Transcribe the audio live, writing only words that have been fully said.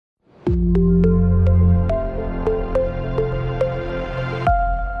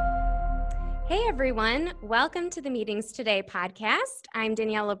everyone. Welcome to the Meetings Today podcast. I'm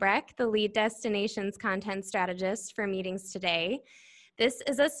Danielle Lebrecht, the lead destinations content strategist for Meetings Today. This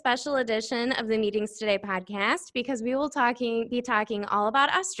is a special edition of the Meetings Today podcast because we will be talking all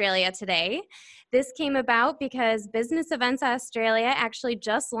about Australia today. This came about because Business Events Australia actually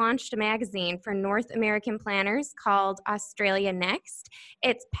just launched a magazine for North American planners called Australia Next.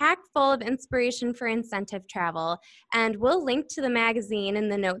 It's packed full of inspiration for incentive travel, and we'll link to the magazine in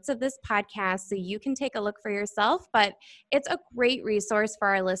the notes of this podcast so you can take a look for yourself, but it's a great resource for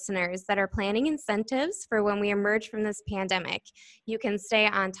our listeners that are planning incentives for when we emerge from this pandemic. You can stay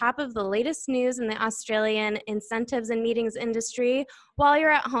on top of the latest news in the Australian incentives and meetings industry while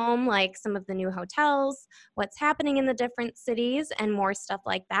you're at home, like some of the new hotels, what's happening in the different cities, and more stuff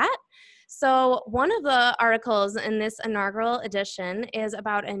like that. So one of the articles in this inaugural edition is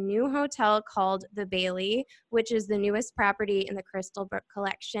about a new hotel called The Bailey, which is the newest property in the Crystal Brook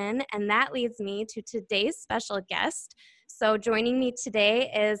Collection. And that leads me to today's special guest. So joining me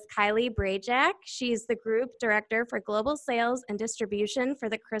today is Kylie Brajak. She's the Group Director for Global Sales and Distribution for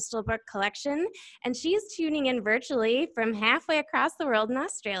the Crystal Brook Collection. And she's tuning in virtually from halfway across the world in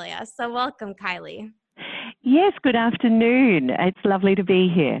Australia. So welcome, Kylie. Yes, good afternoon. It's lovely to be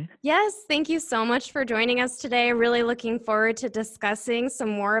here. Yes, thank you so much for joining us today. Really looking forward to discussing some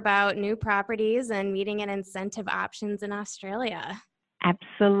more about new properties and meeting and incentive options in Australia.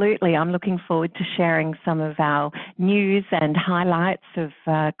 Absolutely. I'm looking forward to sharing some of our news and highlights of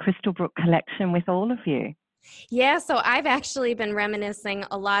Crystal Brook Collection with all of you. Yeah, so I've actually been reminiscing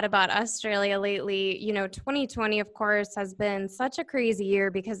a lot about Australia lately. 2020, of course, has been such a crazy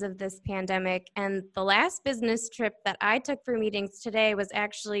year because of this pandemic. And the last business trip that I took for Meetings Today was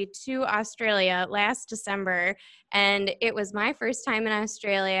actually to Australia last December. And it was my first time in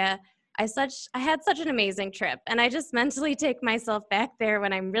Australia. I had such an amazing trip, and I just mentally take myself back there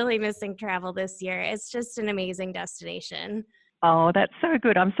when I'm really missing travel this year. It's just an amazing destination. Oh, that's so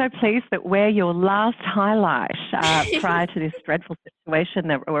good. I'm so pleased that we're your last highlight prior to this dreadful situation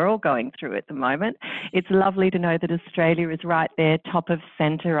that we're all going through at the moment. It's lovely to know that Australia is right there, top of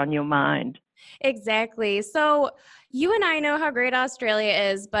centre on your mind. Exactly. So you and I know how great Australia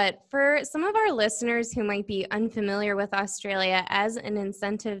is, but for some of our listeners who might be unfamiliar with Australia as an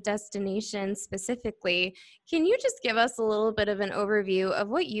incentive destination specifically, can you just give us a little bit of an overview of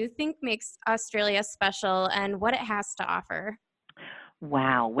what you think makes Australia special and what it has to offer?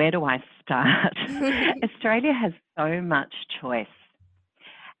 Wow, where do I start? Australia has so much choice.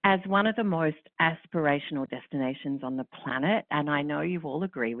 As one of the most aspirational destinations on the planet, and I know you all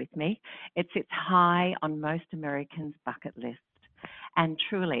agree with me, it sits high on most Americans' bucket list. And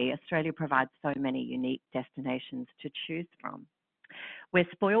truly, Australia provides so many unique destinations to choose from. We're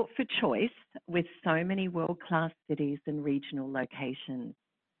spoilt for choice with so many world-class cities and regional locations.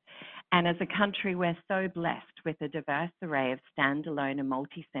 And as a country, we're so blessed with a diverse array of standalone and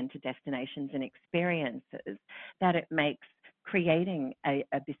multi-centre destinations and experiences that it makes creating a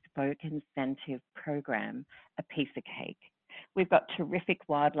bespoke incentive program a piece of cake. We've got terrific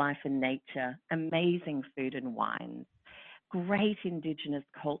wildlife and nature, amazing food and wines, great Indigenous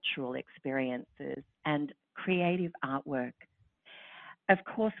cultural experiences, and creative artwork. Of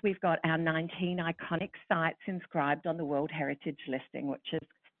course, we've got our 19 iconic sites inscribed on the World Heritage listing, which is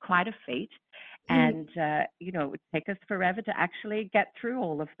quite a feat. And, it would take us forever to actually get through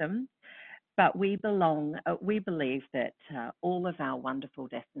all of them. But we believe that all of our wonderful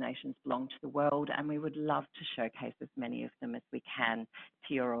destinations belong to the world, and we would love to showcase as many of them as we can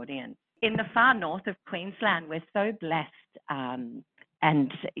to your audience. In the far north of Queensland, we're so blessed. And,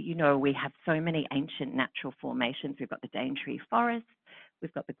 we have so many ancient natural formations. We've got the Daintree Forest.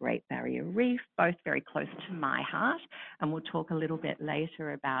 We've got the Great Barrier Reef, both very close to my heart. And we'll talk a little bit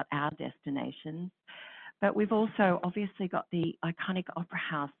later about our destinations. But we've also obviously got the iconic Opera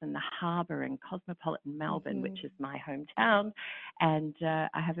House and the harbour in cosmopolitan Melbourne, which is my hometown. And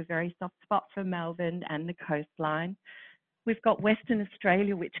I have a very soft spot for Melbourne and the coastline. We've got Western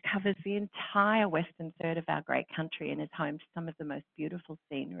Australia, which covers the entire western third of our great country and is home to some of the most beautiful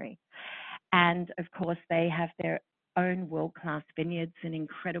scenery. And of course, they have their own world-class vineyards and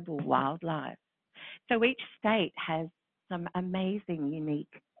incredible wildlife. So each state has some amazing,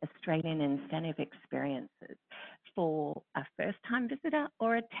 unique Australian incentive experiences for a first-time visitor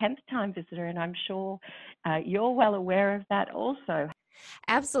or a 10th-time visitor, and I'm sure you're well aware of that also.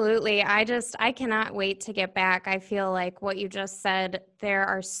 Absolutely. I cannot wait to get back. I feel like what you just said, there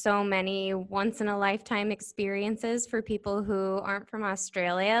are so many once-in-a-lifetime experiences for people who aren't from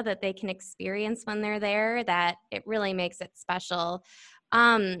Australia that they can experience when they're there, that it really makes it special.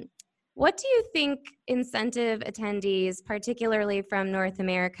 What do you think incentive attendees, particularly from North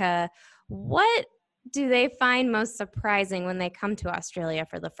America, what do they find most surprising when they come to Australia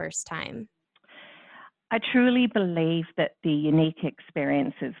for the first time? I truly believe that the unique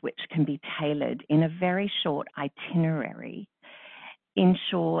experiences which can be tailored in a very short itinerary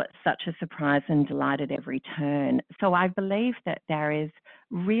ensure such a surprise and delight at every turn. So I believe that there is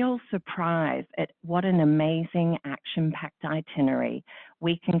real surprise at what an amazing action-packed itinerary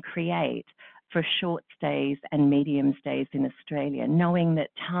we can create for short stays and medium stays in Australia, knowing that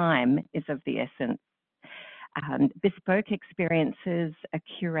time is of the essence. Bespoke experiences are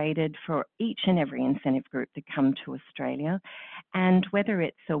curated for each and every incentive group to come to Australia. And whether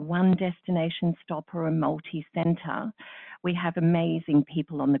it's a one destination stop or a multi-centre, we have amazing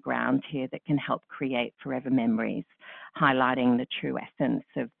people on the ground here that can help create forever memories, highlighting the true essence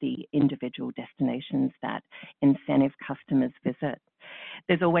of the individual destinations that incentive customers visit.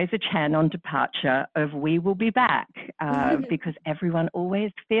 There's always a chant on departure of "we will be back," because everyone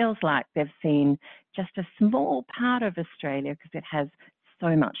always feels like they've seen just a small part of Australia because it has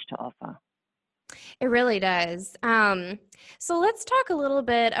so much to offer. It really does. So let's talk a little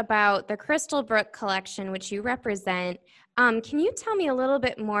bit about the Crystal Brook collection, which you represent. Can you tell me a little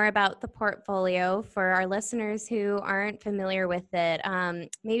bit more about the portfolio for our listeners who aren't familiar with it?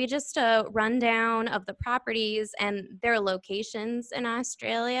 Maybe just a rundown of the properties and their locations in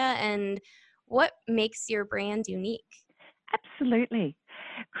Australia and what makes your brand unique. Absolutely.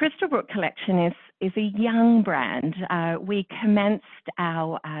 Crystal Brook Collection is a young brand. We commenced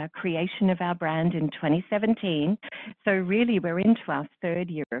our creation of our brand in 2017. So really we're into our third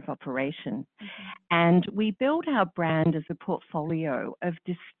year of operation. And we built our brand as a portfolio of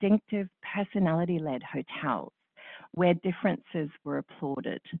distinctive personality-led hotels where differences were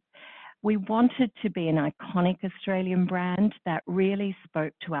applauded. We wanted to be an iconic Australian brand that really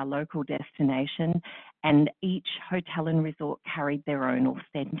spoke to our local destination, and each hotel and resort carried their own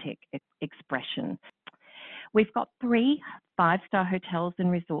authentic expression. We've got 3 5-star hotels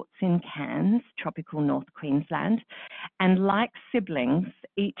and resorts in Cairns, tropical North Queensland, and like siblings,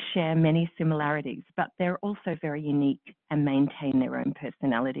 each share many similarities, but they're also very unique and maintain their own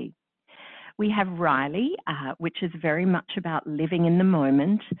personality. We have Riley, which is very much about living in the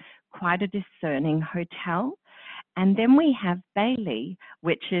moment, quite a discerning hotel. And then we have Bailey,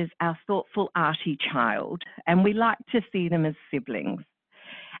 which is our thoughtful arty child, and we like to see them as siblings.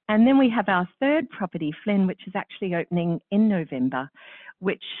 And then we have our third property, Flynn, which is actually opening in November,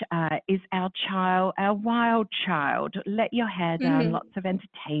 which is our wild child. Let your hair down, lots of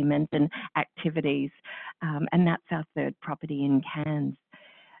entertainment and activities. And that's our third property in Cairns.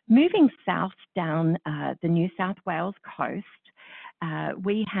 Moving south down the New South Wales coast,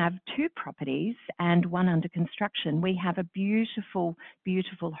 we have 2 properties and 1 under construction. We have a beautiful,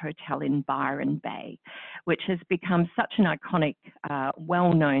 beautiful hotel in Byron Bay, which has become such an iconic,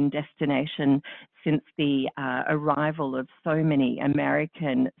 well-known destination since the arrival of so many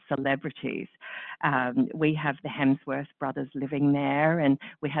American celebrities. We have the Hemsworth brothers living there, and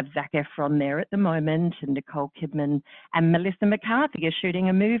we have Zac Efron there at the moment, and Nicole Kidman and Melissa McCarthy are shooting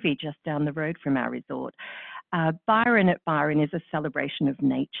a movie just down the road from our resort. Byron at Byron is a celebration of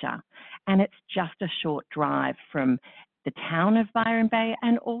nature, and it's just a short drive from the town of Byron Bay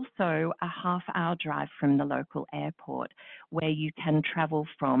and also a half-hour drive from the local airport where you can travel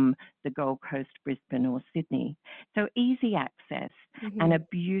from the Gold Coast, Brisbane or Sydney. So easy access and a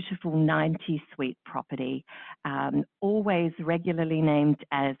beautiful 90-suite property, always regularly named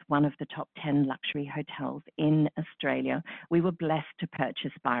as one of the top 10 luxury hotels in Australia. We were blessed to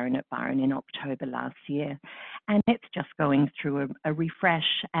purchase Byron at Byron in October last year, and it's just going through a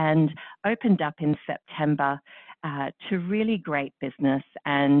refresh and opened up in September to really great business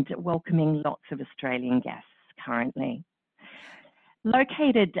and welcoming lots of Australian guests currently.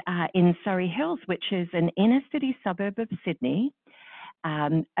 Located in Surrey Hills, which is an inner city suburb of Sydney,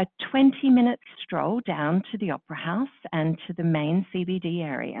 a 20-minute stroll down to the Opera House and to the main CBD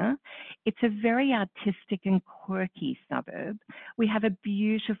area. It's a very artistic and quirky suburb. We have a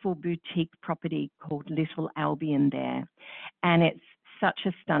beautiful boutique property called Little Albion there, and it's such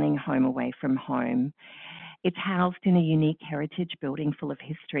a stunning home away from home. It's housed in a unique heritage building full of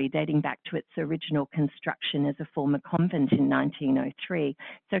history dating back to its original construction as a former convent in 1903.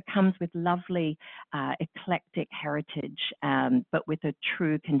 So it comes with lovely eclectic heritage, but with a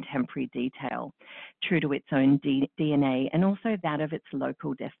true contemporary detail, true to its own DNA and also that of its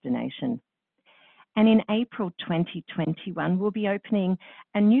local destination. And in April 2021, we'll be opening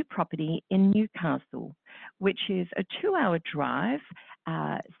a new property in Newcastle, which is a 2-hour drive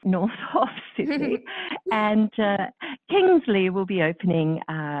north of Sydney. And Kingsley will be opening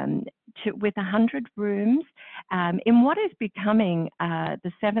with 100 rooms in what is becoming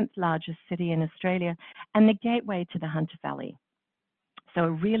the 7th largest city in Australia and the gateway to the Hunter Valley. So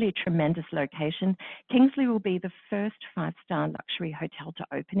a really tremendous location. Kingsley will be the first 5-star luxury hotel to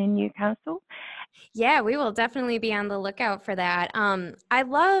open in Newcastle. Yeah, we will definitely be on the lookout for that. I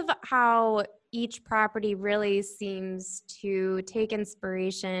love how each property really seems to take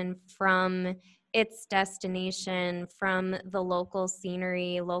inspiration from its destination, from the local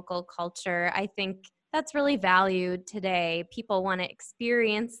scenery, local culture. I think that's really valued today. People want to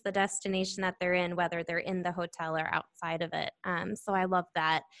experience the destination that they're in, whether they're in the hotel or outside of it. So I love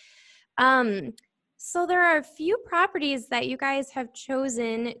that. Um, so there are a few properties that you guys have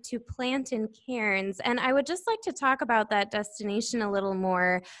chosen to plant in cairns, and I would just like to talk about that destination a little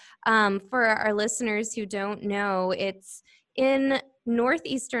more. For our listeners who don't know, it's in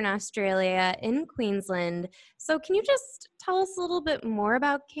northeastern Australia in Queensland. So can you just tell us a little bit more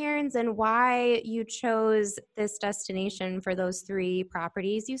about cairns and why you chose this destination for those 3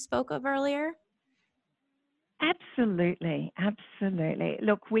 properties you spoke of earlier? Absolutely, absolutely.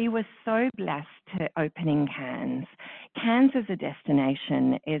 Look, we were so blessed to open in Cairns. Cairns as a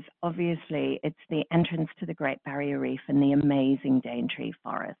destination is obviously, it's the entrance to the Great Barrier Reef and the amazing Daintree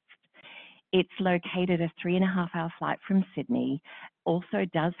Forest. It's located a 3.5-hour flight from Sydney, also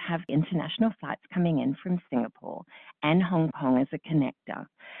does have international flights coming in from Singapore and Hong Kong as a connector.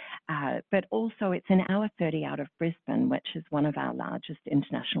 But also it's an hour 30 out of Brisbane, which is one of our largest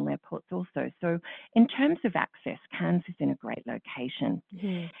international airports also. So in terms of access, Cairns is in a great location.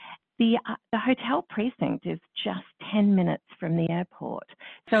 Mm-hmm. The hotel precinct is just 10 minutes from the airport.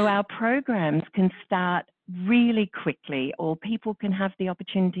 So our programs can start really quickly, or people can have the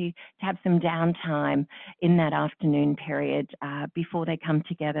opportunity to have some downtime in that afternoon period before they come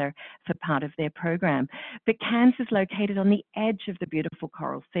together for part of their program. But Cairns is located on the edge of the beautiful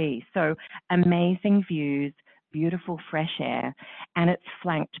Coral Sea. So amazing views, beautiful fresh air, and it's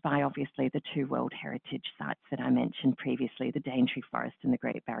flanked by obviously the 2 World Heritage sites that I mentioned previously, the Daintree Forest and the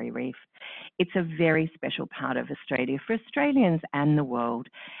Great Barrier Reef. It's a very special part of Australia for Australians and the world,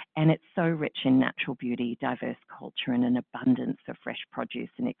 and it's so rich in natural beauty, diverse culture, and an abundance of fresh produce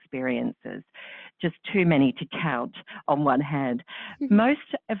and experiences. Just too many to count on one hand. Most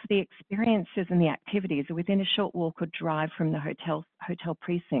of the experiences and the activities are within a short walk or drive from the hotel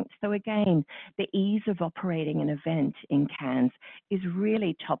precinct. So again, the ease of operating an event in Cairns is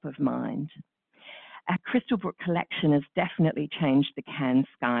really top of mind. Our Crystalbrook collection has definitely changed the Cairns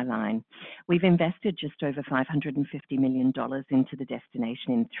skyline. We've invested just over $550 million into the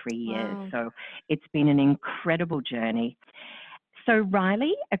destination in 3 years. Wow. So it's been an incredible journey. So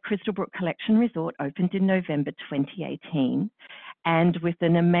Riley, a Crystalbrook Collection resort, opened in November 2018. And with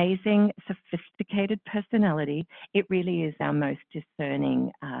an amazing, sophisticated personality, it really is our most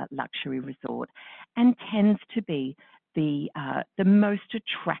discerning luxury resort and tends to be the most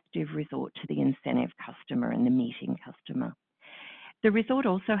attractive resort to the incentive customer and the meeting customer. The resort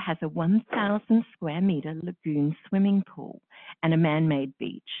also has a 1,000 square metre lagoon swimming pool and a man-made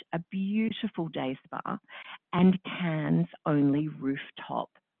beach, a beautiful day spa, and Cairns' only rooftop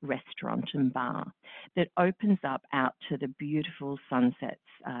restaurant and bar that opens up out to the beautiful sunsets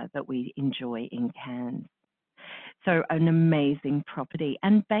that we enjoy in Cairns. So an amazing property.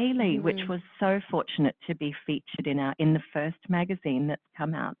 And Bailey, which was so fortunate to be featured in the first magazine that's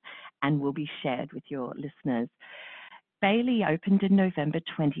come out and will be shared with your listeners. Bailey opened in November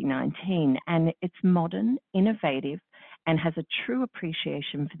 2019, and it's modern, innovative, and has a true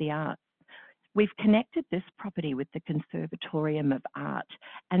appreciation for the arts. We've connected this property with the Conservatorium of Art,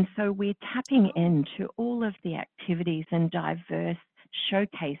 and so we're tapping into all of the activities and diverse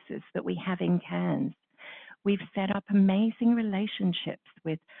showcases that we have in Cairns. We've set up amazing relationships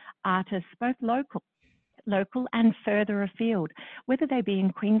with artists, both local and further afield, whether they be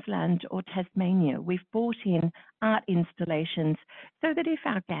in Queensland or Tasmania. We've brought in art installations so that if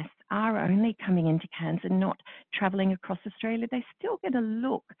our guests are only coming into Cairns and not travelling across Australia, they still get a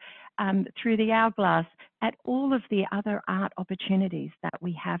look through the hourglass at all of the other art opportunities that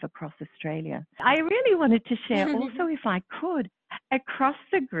we have across Australia. I really wanted to share also, if I could, across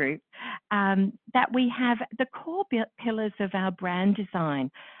the group, that we have the core pillars of our brand design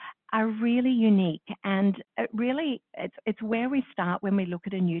are really unique, and it's where we start when we look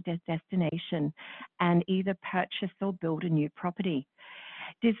at a new destination and either purchase or build a new property.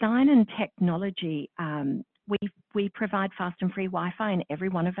 Design and technology, we provide fast and free Wi-Fi in every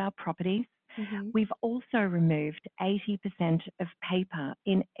one of our properties. We've also removed 80% of paper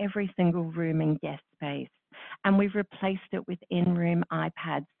in every single room and guest space, and we've replaced it with in-room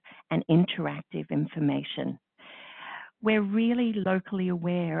iPads and interactive information. we're really locally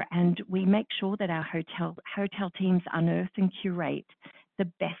aware, and we make sure that our hotel teams unearth and curate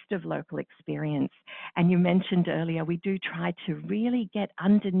the best of local experience. And you mentioned earlier, we do try to really get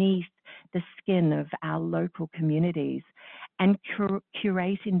underneath the skin of our local communities and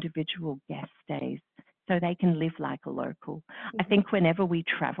curate individual guest stays so they can live like a local. I think whenever we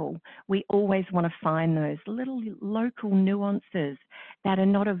travel, we always want to find those little local nuances that are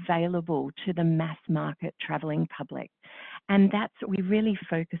not available to the mass market traveling public. And that's, we really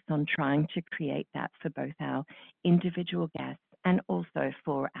focus on trying to create that for both our individual guests and also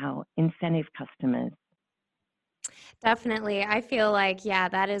for our incentive customers. Definitely. I feel like, yeah,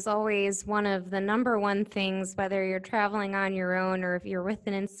 that is always one of the number one things, whether you're traveling on your own or if you're with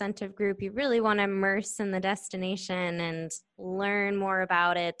an incentive group, you really want to immerse in the destination and learn more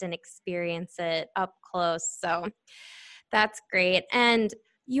about it and experience it up close. So that's great. And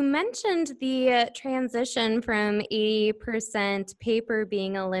you mentioned the transition from 80% paper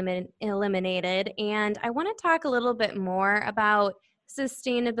being eliminated, and I want to talk a little bit more about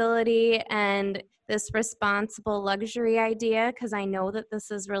sustainability and this responsible luxury idea, because I know that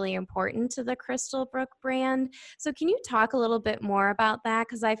this is really important to the Crystal Brook brand. So can you talk a little bit more about that?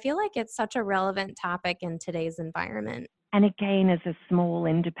 Because I feel like it's such a relevant topic in today's environment. And again, as a small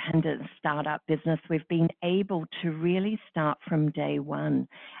independent startup business, we've been able to really start from day one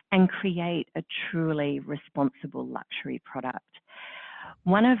and create a truly responsible luxury product.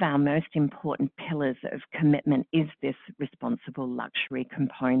 One of our most important pillars of commitment is this responsible luxury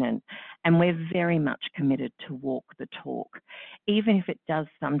component, and we're very much committed to walk the talk, even if it does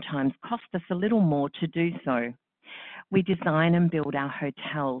sometimes cost us a little more to do so. We design and build our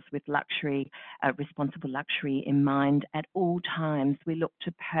hotels with luxury, responsible luxury in mind at all times. We look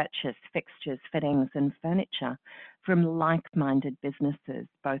to purchase fixtures, fittings, and furniture from like-minded businesses,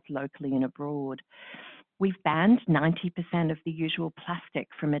 both locally and abroad. We've banned 90% of the usual plastic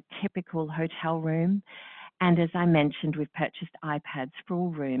from a typical hotel room. And as I mentioned, we've purchased iPads for all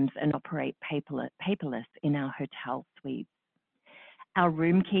rooms and operate paperless in our hotel suites. Our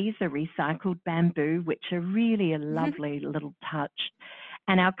room keys are recycled bamboo, which are really a lovely little touch.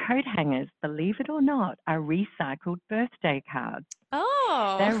 And our coat hangers, believe it or not, are recycled birthday cards.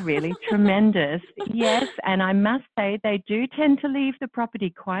 Oh, they're really tremendous. Yes, and I must say they do tend to leave the property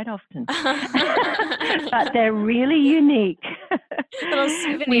quite often, but they're really unique. Little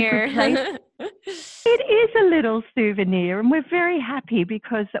souvenir. It is a little souvenir, and we're very happy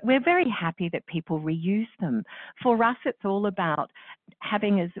because we're very happy that people reuse them. For us, it's all about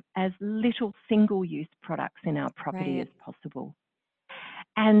having as little single-use products in our property as possible.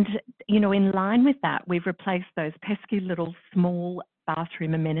 And, you know, in line with that, we've replaced those pesky little small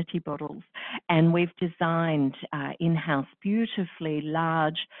bathroom amenity bottles, and we've designed in-house beautifully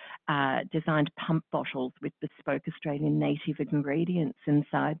large designed pump bottles with bespoke Australian native ingredients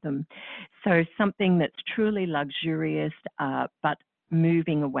inside them. So something that's truly luxurious, but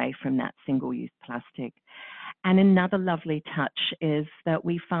moving away from that single-use plastic. And another lovely touch is that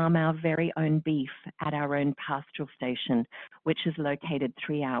we farm our very own beef at our own pastoral station, which is located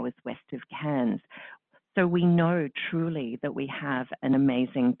 3 hours west of Cairns. So we know truly that we have an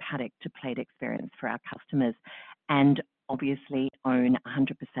amazing paddock to plate experience for our customers, and obviously own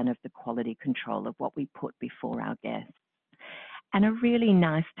 100% of the quality control of what we put before our guests. And a really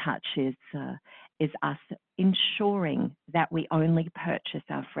nice touch is us ensuring that we only purchase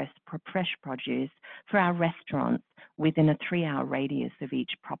our fresh produce for our restaurants within a 3-hour radius of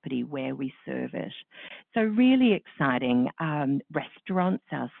each property where we serve it. So really exciting. Restaurants,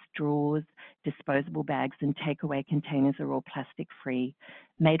 our straws, disposable bags and takeaway containers are all plastic free,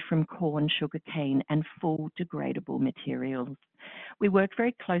 made from corn, sugarcane and full degradable materials. We work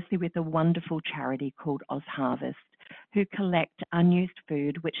very closely with a wonderful charity called OzHarvest, who collect unused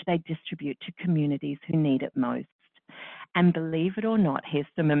food which they distribute to communities who need it most. And believe it or not, here's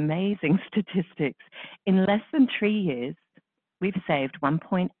some amazing statistics. In less than 3 years, we've saved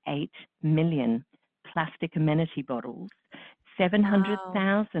 1.8 million plastic amenity bottles,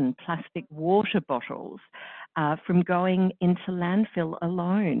 700,000 plastic water bottles from going into landfill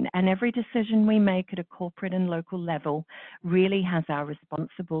alone. And every decision we make at a corporate and local level really has our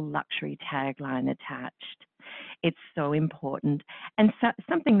responsible luxury tagline attached. It's so important. And so,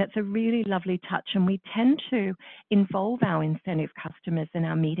 something that's a really lovely touch, and we tend to involve our incentive customers and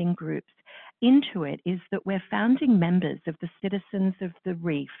our meeting groups into it, is that we're founding members of the Citizens of the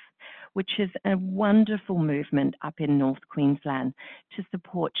Reef, which is a wonderful movement up in North Queensland to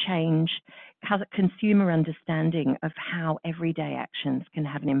support change, consumer understanding of how everyday actions can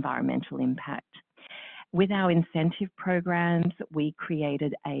have an environmental impact. With our incentive programs, we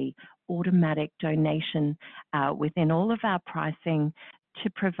created a automatic donation within all of our pricing to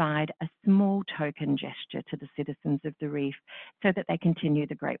provide a small token gesture to the citizens of the reef so that they continue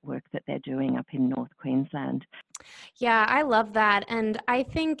the great work that they're doing up in North Queensland. Yeah, I love that. And I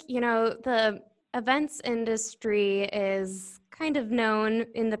think, the events industry is kind of known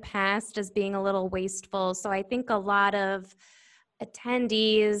in the past as being a little wasteful. So I think a lot of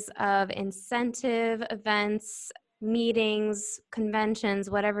attendees of incentive events, meetings, conventions,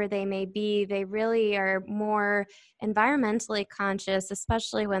 whatever they may be, they really are more environmentally conscious,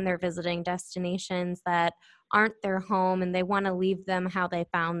 especially when they're visiting destinations that aren't their home and they want to leave them how they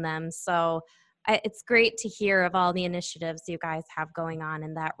found them. So it's great to hear of all the initiatives you guys have going on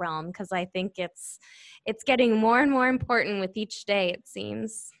in that realm, because I think it's getting more and more important with each day, it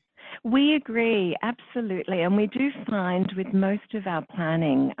seems. We agree, absolutely. And we do find with most of our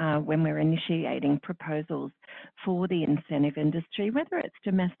planning, when we're initiating proposals for the incentive industry, whether it's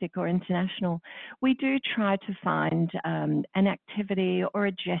domestic or international, we do try to find an activity or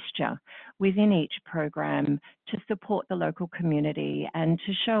a gesture within each program to support the local community and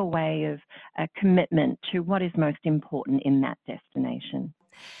to show a way of a commitment to what is most important in that destination.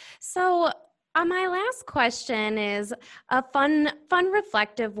 So, my last question is a fun,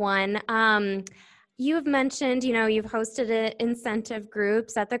 reflective one. You've mentioned, you've hosted incentive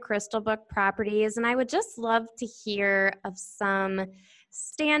groups at the Crystal Book properties, and I would just love to hear of some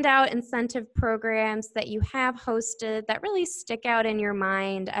standout incentive programs that you have hosted that really stick out in your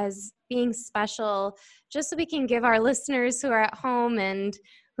mind as being special, just so we can give our listeners who are at home and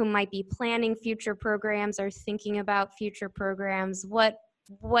who might be planning future programs or thinking about future programs,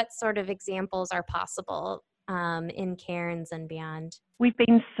 what sort of examples are possible in Cairns and beyond? We've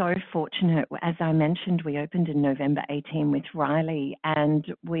been so fortunate. As I mentioned, we opened in November 18 with Riley, and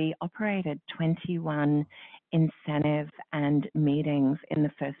we operated 21 incentive and meetings in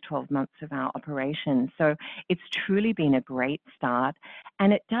the first 12 months of our operation. So it's truly been a great start,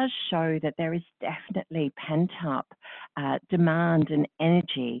 and it does show that there is definitely pent-up demand and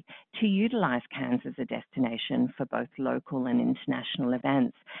energy to utilize Cairns as a destination for both local and international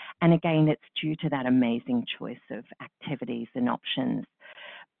events. And again, it's due to that amazing choice of activities and options.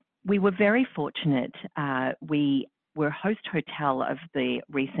 We were very fortunate. We were host hotel of the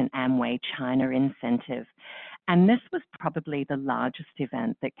recent Amway China incentive. And this was probably the largest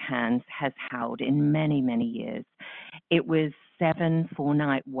event that Cairns has held in many, many years. It was 7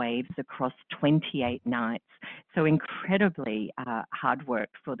 4-night waves across 28 nights. So incredibly hard work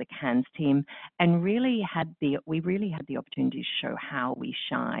for the Cairns team, and we really had the opportunity to show how we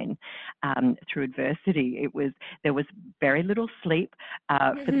shine through adversity. There was very little sleep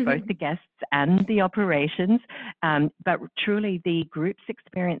for both the guests and the operations, but truly the groups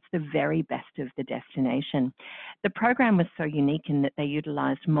experienced the very best of the destination. The program was so unique in that they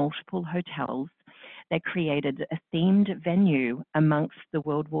utilized multiple hotels. They created a themed venue amongst the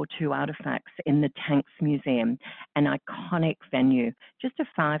World War II artifacts in the Tanks Museum, an iconic venue, just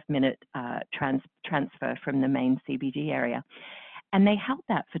a 5-minute transfer from the main CBD area. And they held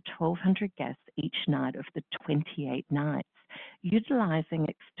that for 1,200 guests each night of the 28 nights, utilizing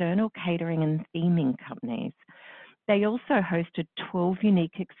external catering and theming companies. They also hosted 12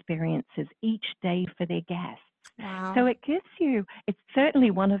 unique experiences each day for their guests. Wow. So it's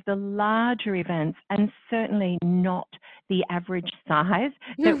certainly one of the larger events, and certainly not the average size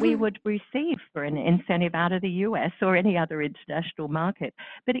that we would receive for an incentive out of the US or any other international market.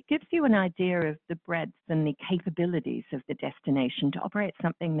 But it gives you an idea of the breadth and the capabilities of the destination to operate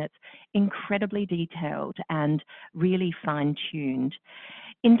something that's incredibly detailed and really fine-tuned.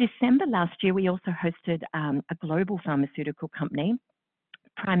 In December last year, we also hosted a global pharmaceutical company.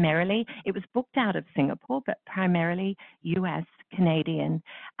 Primarily, it was booked out of Singapore, but primarily US, Canadian,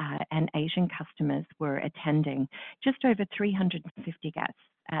 and Asian customers were attending. Just over 350 guests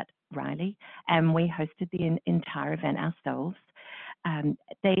at Riley, and we hosted the entire event ourselves.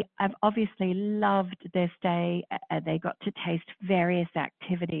 They have obviously loved their stay. They got to taste various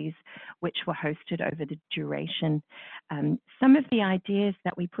activities which were hosted over the duration. Some of the ideas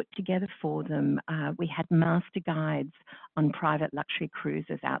that we put together for them, we had master guides on private luxury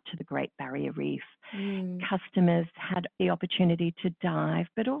cruises out to the Great Barrier Reef. Customers had the opportunity to dive,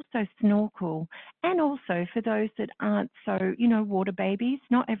 but also snorkel. And also for those that aren't so, water babies,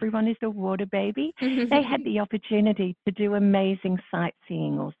 not everyone is a water baby. They had the opportunity to do amazing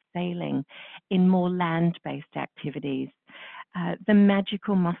sightseeing or sailing in more land-based activities. The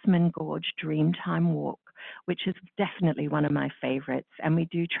magical Mossman Gorge Dreamtime Walk, which is definitely one of my favorites, and we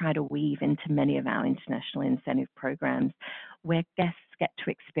do try to weave into many of our international incentive programs where guests get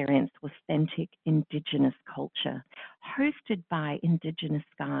to experience authentic Indigenous culture, hosted by Indigenous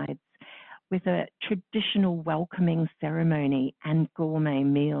guides with a traditional welcoming ceremony and gourmet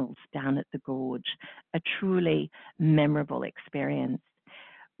meals down at the Gorge, a truly memorable experience.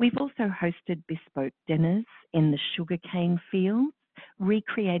 We've also hosted bespoke dinners in the sugarcane fields,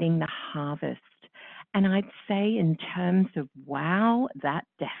 recreating the harvest. And I'd say in terms of wow, that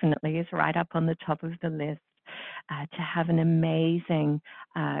definitely is right up on the top of the list. To have an amazing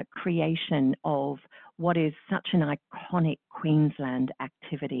creation of what is such an iconic Queensland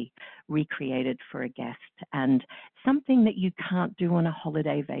activity recreated for a guest, and something that you can't do on a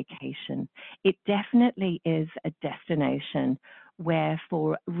holiday vacation. It definitely is a destination where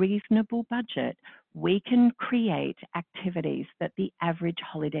for reasonable budget, we can create activities that the average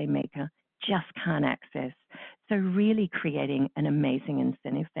holidaymaker just can't access. So really creating an amazing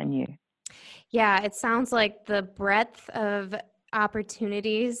incentive venue. Yeah, it sounds like the breadth of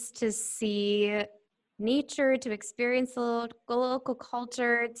opportunities to see nature, to experience the local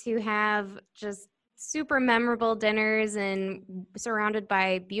culture, to have just super memorable dinners and surrounded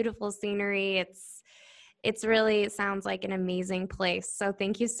by beautiful scenery. It's really, it sounds like an amazing place. So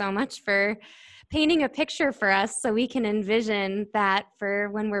thank you so much for painting a picture for us so we can envision that for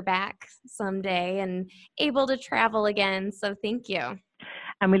when we're back someday and able to travel again. So thank you.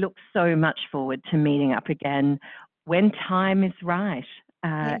 And we look so much forward to meeting up again when time is right.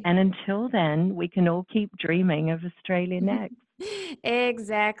 And until then, we can all keep dreaming of Australia next.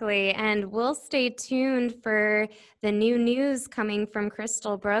 Exactly. And we'll stay tuned for the new news coming from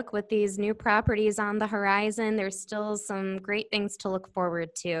Crystal Brook with these new properties on the horizon. There's still some great things to look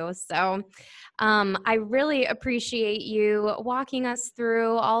forward to. So I really appreciate you walking us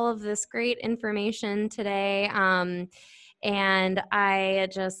through all of this great information today. And I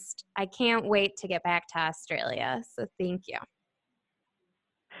can't wait to get back to Australia. So thank you.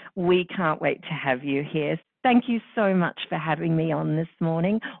 We can't wait to have you here. Thank you so much for having me on this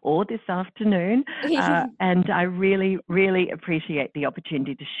morning or this afternoon. And I really, really appreciate the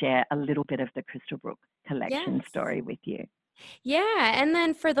opportunity to share a little bit of the Crystal Brook collection story with you. Yeah, and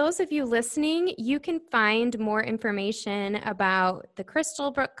then for those of you listening, you can find more information about the Crystal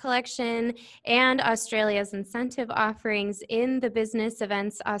Brook collection and Australia's incentive offerings in the Business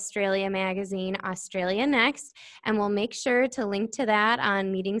Events Australia magazine, Australia Next, and we'll make sure to link to that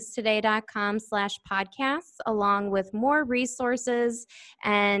on meetingstoday.com/podcasts, along with more resources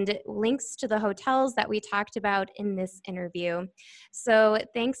and links to the hotels that we talked about in this interview. So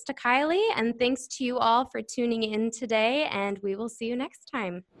thanks to Kylie, and thanks to you all for tuning in today, and we will see you next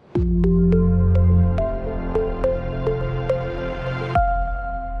time.